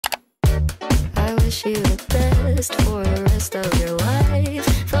I wish you the best for the rest of your life.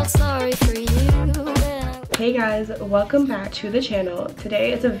 Felt sorry for you. Hey guys, welcome back to the channel.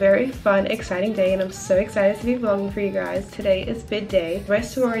 Today is a very fun, exciting day, and I'm so excited to be vlogging for you guys. Today is bid day. My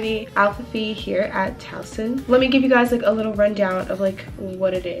sorority Alpha Phi here at Towson. Let me give you guys like a little rundown of like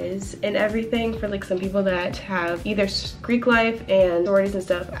what it is and everything for like some people that have either Greek life and sororities and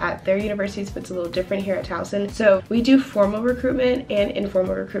stuff at their universities, but it's a little different here at Towson. So we do formal recruitment and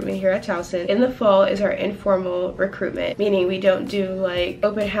informal recruitment here at Towson. In the fall is our informal recruitment, meaning we don't do like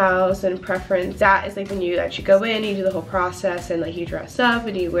open house and preference. That is like when you actually go in, you do the whole process, and like you dress up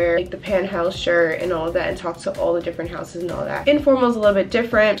and you wear like the penthouse shirt and all of that and talk to all the different houses and all that. Informal is a little bit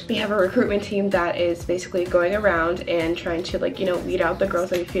different. We have a recruitment team that is basically going around and trying to like, you know, weed out the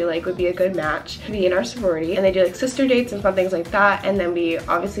girls that we feel like would be a good match to be in our sorority, and they do like sister dates and fun things like that. And then we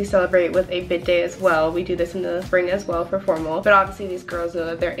obviously celebrate with a bid day as well. We do this in the spring as well for formal, but obviously these girls know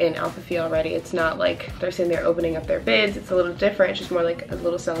that they're in Alpha Phi already. It's not like they're saying they're opening up their bids. It's a little different. It's just more like a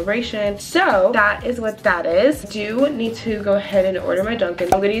little celebration. So that is what that is. I do need to go ahead and order my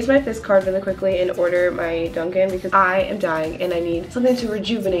Dunkin'. I'm gonna use my Fizz card really quickly and order my Dunkin' because I am dying and I need something to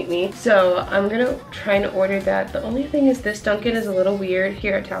rejuvenate me. So I'm gonna try and order that. The only thing is this Dunkin' is a little weird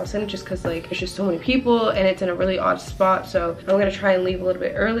here at Towson just because like there's just so many people and it's in a really odd spot. So I'm gonna try and leave a little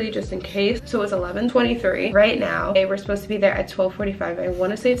bit early just in case. So it's 11:23 right now. We're supposed to be there at 12:45. I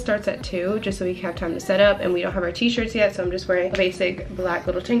want to say it starts at 2 just so we can have time to set up, and we don't have our t-shirts yet, so I'm just wearing a basic black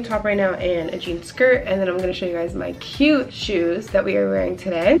little tank top right now and a jean skirt, and then I'm gonna show you guys my cute shoes that we are wearing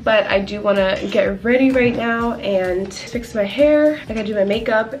today. But I do want to get ready right now and fix my hair. I gotta do my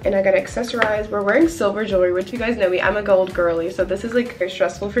makeup and I gotta accessorize. We're wearing silver jewelry, which you guys know me, I'm a gold girly, so this is like very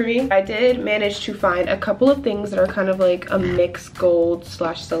stressful for me. I did manage to find a couple of things that are kind of like a mixed gold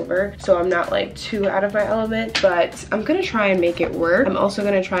slash silver, so I'm not like too out of my element, but I'm gonna try and make it work. I'm also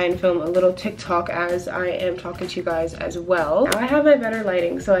gonna try and film a little TikTok as I am talking to you guys as well. Now I have my better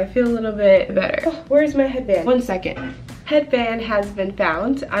lighting, so I feel a little bit better. Oh, where's my headband? 1 second. Headband has been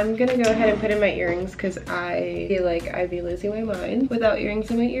found. I'm gonna go ahead and put in my earrings because I feel like I'd be losing my mind without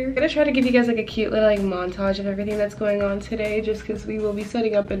earrings in my ear. I'm gonna try to give you guys like a cute little like montage of everything that's going on today, just because we will be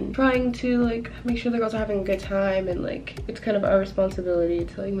setting up and trying to like make sure the girls are having a good time, and like it's kind of our responsibility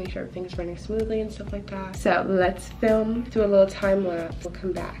to like make sure everything's running smoothly and stuff like that. So let's film, do a little time lapse. We'll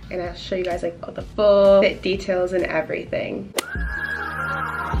come back and I'll show you guys like all the full fit details and everything.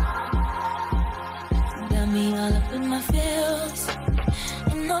 Me all up in my feels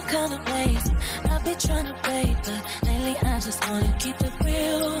in all kind of ways. I be trying to play, but lately I just wanna keep it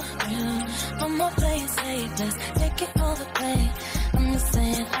real. No more playing safe, let's take it all the way. I'm just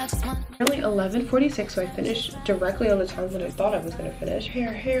saying, I just want. Only 11:46, so I finished directly on the time that I thought I was gonna finish.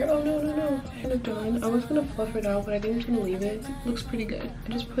 Hair. Oh no. I end up done. I was gonna fluff it out, but I think I'm just gonna leave it. It looks pretty good. I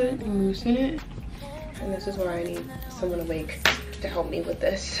just put mousse in it, and this is where I need someone awake to help me with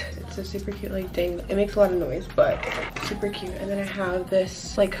this. It's a super cute like ding. It makes a lot of noise, but super cute. And then I have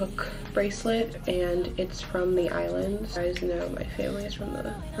this like hook bracelet, and it's from the islands. You guys know my family is from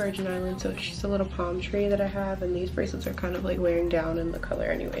the Virgin Islands, so it's just a little palm tree that I have, and these bracelets are kind of like wearing down in the color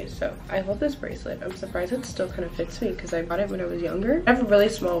anyways. So I love this bracelet. I'm surprised it still kind of fits me because I bought it when I was younger. I have a really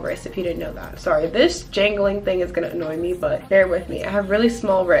small wrist if you didn't know that. Sorry, this jangling thing is gonna annoy me, but bear with me. I have really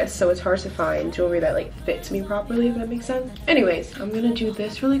small wrists, so it's hard to find jewelry that like fits me properly, if that makes sense. Anyways, I'm gonna do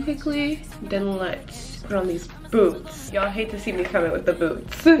this really quickly, then let's put on these boots. Y'all hate to see me coming with the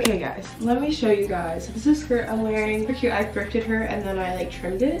boots. Okay guys, let me show you guys. So this is a skirt I'm wearing. Super cute. I thrifted her and then I like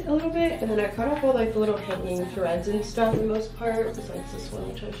trimmed it a little bit, and then I cut off all like the little hanging threads and stuff for the most part, besides this one,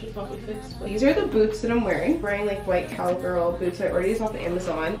 which I should probably fix. But these are the boots that I'm wearing. I'm wearing like white cowgirl boots. I ordered these off of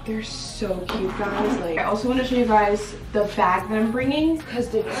Amazon. They're so cute, guys. Like, I also want to show you guys the bag that I'm bringing because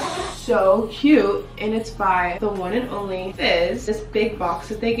they're so cute, and it's by the one and only Fizz. This big box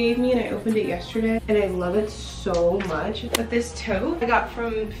that they gave me, and I opened it yesterday and I love it so much. But this tote I got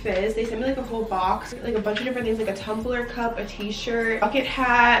from Fizz, they sent me like a whole box, like a bunch of different things, like a tumbler cup, a t-shirt, bucket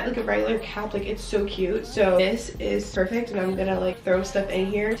hat, like a regular cap. Like, it's so cute. So this is perfect, and I'm gonna like throw stuff in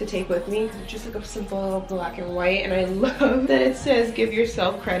here to take with me because it's just like a simple black and white. And I love that it says give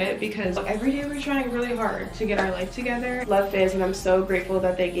yourself credit, because every day we're trying really hard to get our life together. Love Fizz, and I'm so grateful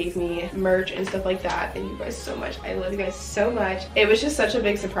that they gave me merch and stuff like that. Thank you guys so much. I love you guys so much. It was just such a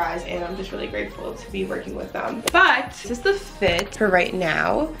big surprise, and I'm just really grateful to be working with them. But this is the fit for right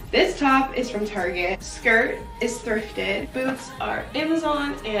now. This top is from Target, skirt is thrifted, boots are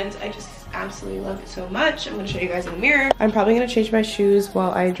Amazon, and I just absolutely love it so much. I'm gonna show you guys in the mirror. I'm probably gonna change my shoes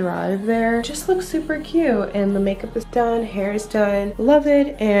while I drive there. Just looks super cute, and the makeup is done, hair is done. Love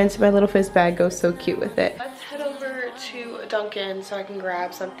it, and my little Fizz bag goes so cute with it. Let's head over to Dunkin' so I can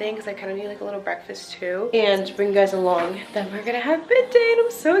grab something because I kind of need like a little breakfast too and bring you guys along. Then we're gonna have bid day and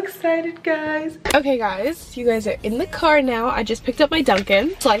I'm so excited, guys. Okay guys, you guys are in the car now. I just picked up my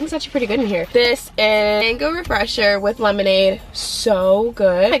Dunkin'. So I think it's actually pretty good in here. This is mango refresher with lemonade. So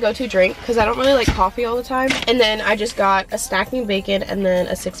good. My go-to drink because I don't really like coffee all the time. And then I just got a stacking bacon and then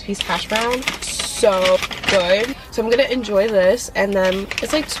a 6-piece hash brown. So good. So I'm gonna enjoy this, and then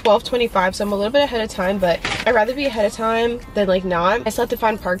it's like 12:25, so I'm a little bit ahead of time, but I'd rather be ahead of time than like not. I still have to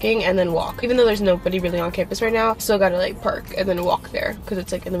find parking and then walk. Even though there's nobody really on campus right now, still gotta like park and then walk there because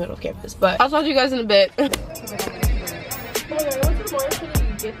it's like in the middle of campus. But I'll talk to you guys in a bit.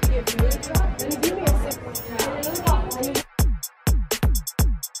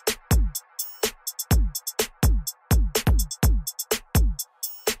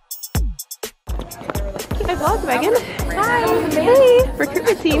 I vlog, Megan. Hi. Hey.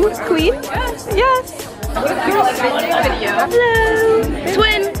 Recruitment team. Queen. Yes. Hello.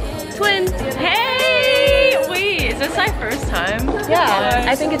 Twin. Hey! Wait, is this my first time? Yeah.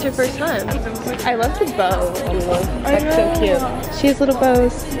 I think it's your first time. I love the bow. That's so cute. She has little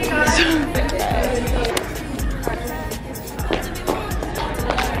bows.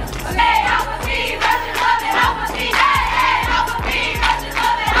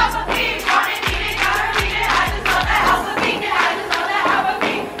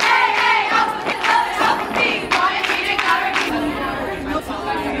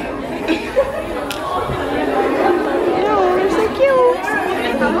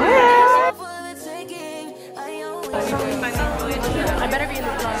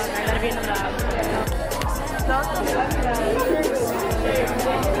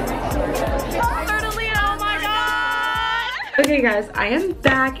 Okay guys, I am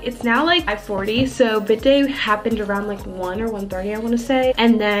back. It's now like 5:40, so bid day happened around like 1 or 1:30 I want to say.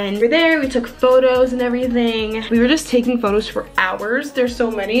 And then we're there, we took photos and everything. We were just taking photos for hours. There's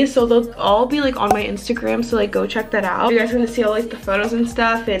so many, so they'll all be like on my Instagram, so like go check that out. You guys are gonna see all like the photos and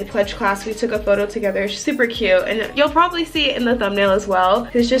stuff. And pledge class, we took a photo together. It's super cute, and you'll probably see it in the thumbnail as well.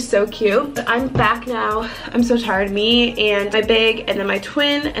 It's just so cute. But I'm back now. I'm so tired. Me and my big, and then my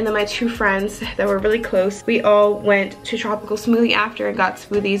twin, and then my 2 friends that were really close. We all went to Tropical Smoothie after and got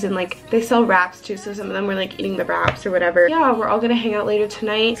smoothies, and like they sell wraps too, so some of them were like eating the wraps or whatever. Yeah, we're all gonna hang out later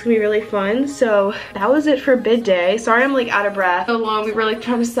tonight. It's gonna be really fun. So that was it for bid day. Sorry I'm like out of breath. So long. We were like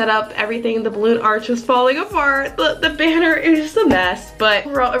trying to set up everything. The balloon arch was falling apart. The banner, it was just a mess, but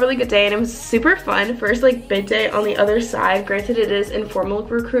overall a really good day, and it was super fun. First like bid day on the other side. Granted it is informal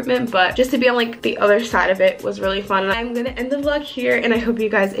recruitment, but just to be on like the other side of it was really fun. And I'm gonna end the vlog here, and I hope you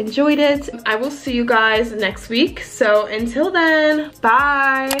guys enjoyed it. I will see you guys next week. So until then,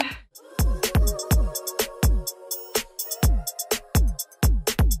 bye.